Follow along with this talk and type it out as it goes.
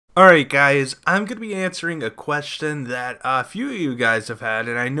Alright guys, I'm going to be answering a question that a few of you guys have had,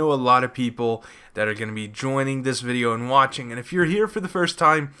 and I know a lot of people that are going to be joining this video and watching. And if you're here for the first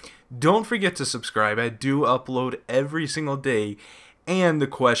time, don't forget to subscribe. I do upload every single day, and the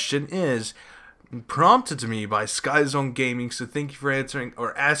question is prompted to me by Skyzone Gaming, so thank you for answering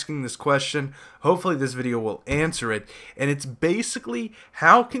or asking this question. Hopefully this video will answer it, and it's basically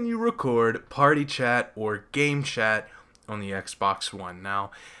how can you record party chat or game chat on the Xbox One.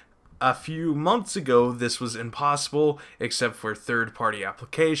 Now, a few months ago, this was impossible except for third-party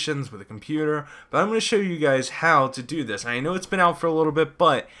applications with a computer, but I'm going to show you guys how to do this. I know it's been out for a little bit,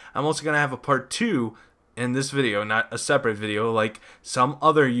 but I'm also going to have a part 2 in this video, not a separate video like some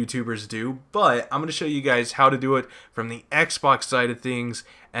other YouTubers do, but I'm going to show you guys how to do it from the Xbox side of things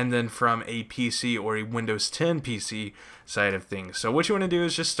and then from a PC or a Windows 10 PC side of things. So what you want to do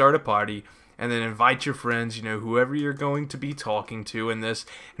is just start a party and then invite your friends, whoever you're going to be talking to in this,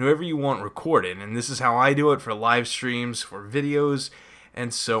 and whoever you want recorded. And this is how I do it for live streams, for videos,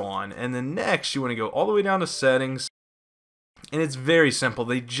 and so on. And then next, you want to go all the way down to settings, and it's very simple.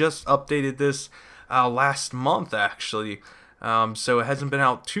 They just updated this last month, actually, so it hasn't been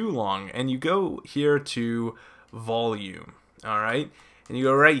out too long. And you go here to volume, alright? And you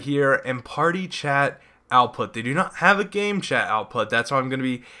go right here, and party chat output. They do not have a game chat output. That's why I'm going to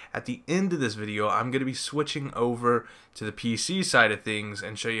be, at the end of this video, I'm going to be switching over to the PC side of things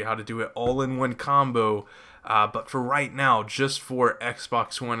and show you how to do it all in one combo. But for right now, just for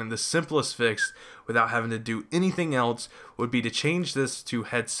Xbox One, and the simplest fix without having to do anything else would be to change this to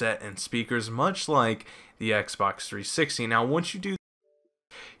headset and speakers, much like the Xbox 360. Now, once you do,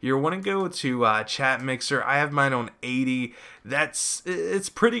 you want to go to chat mixer. I have mine on 80. It's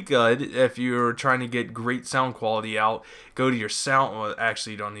pretty good if you're trying to get great sound quality out. Go to your sound. Well,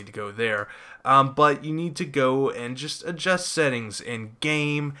 actually, you don't need to go there. But you need to go and just adjust settings in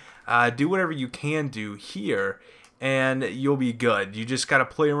game. Do whatever you can do here, and you'll be good. You just got to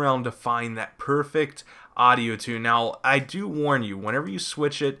play around to find that perfect audio tune. Now, I do warn you, whenever you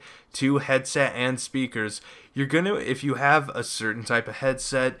switch it to headset and speakers, you're gonna, if you have a certain type of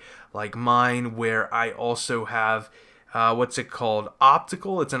headset like mine, where I also have what's it called,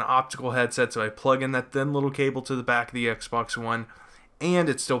 optical. It's an optical headset, so I plug in that thin little cable to the back of the Xbox One, and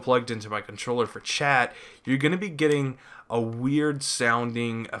it's still plugged into my controller for chat. You're gonna be getting a weird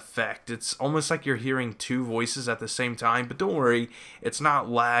sounding effect. It's almost like you're hearing two voices at the same time, but don't worry, it's not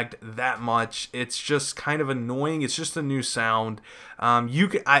lagged that much. It's just kind of annoying. It's just a new sound.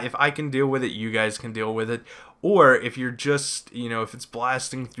 If I can deal with it, you guys can deal with it. Or if you're just, if it's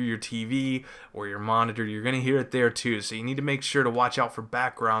blasting through your TV or your monitor, you're going to hear it there too. So you need to make sure to watch out for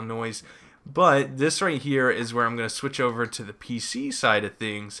background noise. But this right here is where I'm going to switch over to the PC side of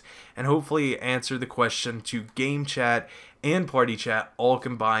things and hopefully answer the question to game chat and party chat all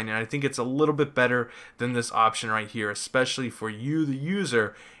combined. And I think it's a little bit better than this option right here, especially for you, the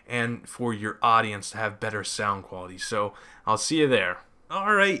user, and for your audience to have better sound quality. So I'll see you there.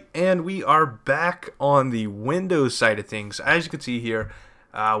 Alright, and we are back on the Windows side of things. As you can see here,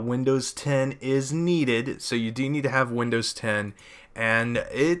 Windows 10 is needed, so you do need to have Windows 10, and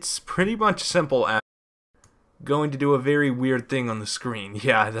it's pretty much simple. Going to do a very weird thing on the screen.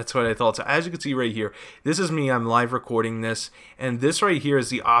 Yeah, that's what I thought. So as you can see right here, this is me. I'm live recording this, and this right here is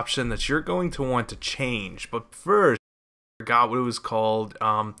the option that you're going to want to change. But first, I forgot what it was called.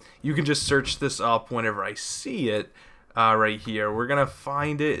 You can just search this up whenever I see it. Right here, we're gonna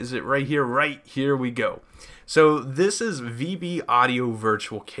find it. Is it right here? Right here we go. So this is VB Audio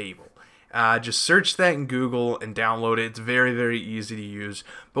Virtual Cable. Just search that in Google and download it. It's very, very easy to use.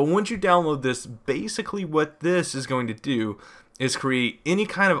 But once you download this, basically what this is going to do is create any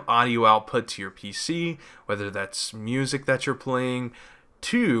kind of audio output to your PC, whether that's music that you're playing,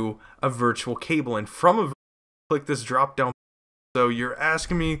 to a virtual cable. And from a click this drop down. So you're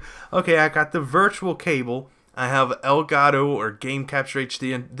asking me, okay, I got the virtual cable. I have Elgato or Game Capture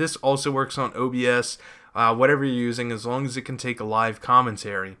HD, and this also works on OBS, whatever you're using, as long as it can take a live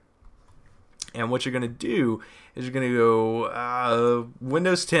commentary. And what you're going to do is you're going to go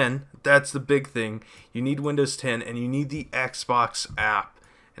Windows 10. That's the big thing. You need Windows 10, and you need the Xbox app.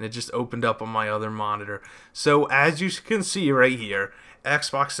 And it just opened up on my other monitor. So as you can see right here,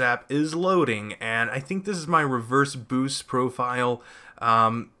 Xbox app is loading, and I think this is my reverse boost profile.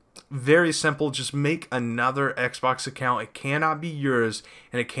 Very simple. Just make another Xbox account. It cannot be yours,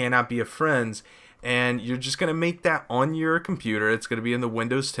 and it cannot be a friend's. And you're just going to make that on your computer. It's going to be in the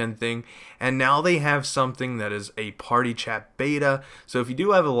Windows 10 thing. And now they have something that is a party chat beta. So if you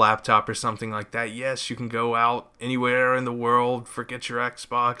do have a laptop or something like that, yes, you can go out anywhere in the world, forget your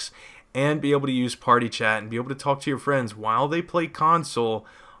Xbox, and be able to use party chat and be able to talk to your friends while they play console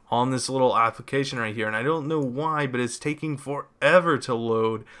on this little application right here, and I don't know why, but it's taking forever to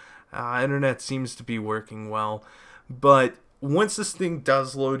load. Internet seems to be working well, but once this thing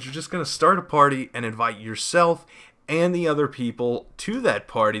does load, you're just going to start a party and invite yourself and the other people to that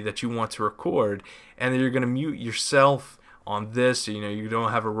party that you want to record, and then you're going to mute yourself on this, so you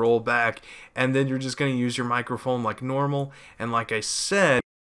don't have a rollback, and then you're just going to use your microphone like normal. And like I said,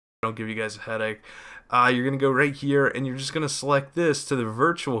 don't give you guys a headache, you're going to go right here and you're just going to select this to the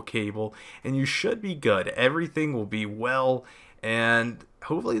virtual cable, and you should be good. Everything will be well, and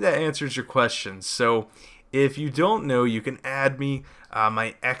hopefully that answers your questions. So if you don't know, you can add me.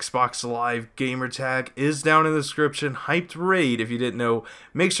 My Xbox Live Gamertag is down in the description. Hyped Raid, if you didn't know.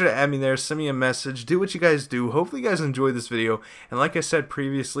 Make sure to add me there. Send me a message. Do what you guys do. Hopefully you guys enjoyed this video. And like I said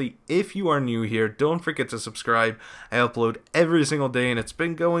previously, if you are new here, don't forget to subscribe. I upload every single day, and it's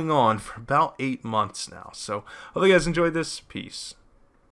been going on for about 8 months now. So hope you guys enjoyed this. Peace.